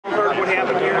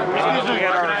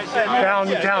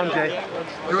on, Jay.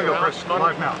 Here we go, Chris.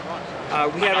 Live now.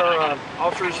 We had our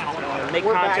officers make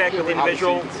contact with the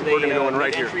individual. They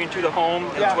made entry into the home.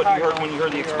 That's what you heard when you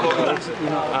heard the explosions.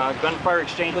 Gunfire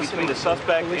exchange between the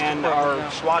suspect and our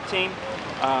SWAT team.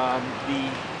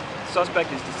 The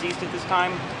suspect is deceased at this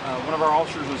time. One of our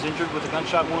officers was injured with a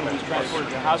gunshot wound. He was transported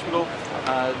to the hospital.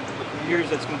 It appears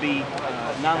that's going to be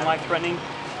non-life-threatening.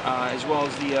 As well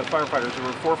as the firefighters. There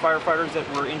were 4 firefighters that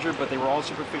were injured, but they were all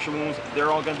superficial wounds.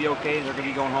 They're all going to be okay. They're going to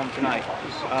be going home tonight.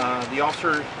 The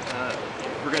officer,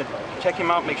 we're going to check him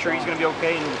out, make sure he's going to be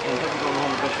okay, and he'll be going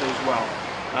home eventually as well.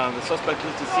 The suspect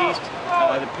is deceased.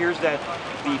 It appears that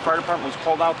the fire department was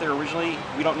called out there originally.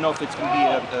 We don't know if it's going to be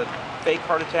a fake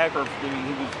heart attack or if he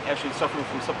was actually suffering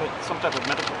from some type of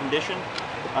medical condition.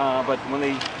 But when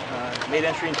they made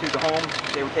entry into the home,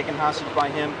 they were taken hostage by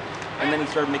him. And then he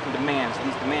started making demands.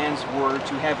 These demands were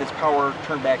to have his power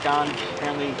turned back on.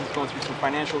 Apparently he's going through some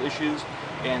financial issues,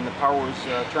 and the power was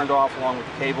turned off along with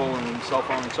the cable and cell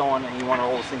phone and so on, and he wanted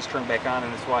all those things turned back on,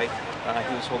 and that's why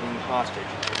he was holding him hostage.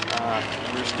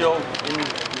 We're still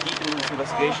deep in this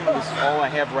investigation. This is all I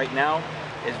have right now.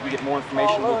 As we get more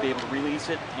information, we'll be able to release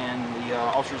it, and the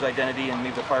officer's identity and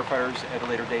maybe the firefighters at a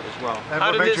later date as well. And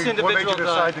what made you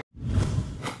decide to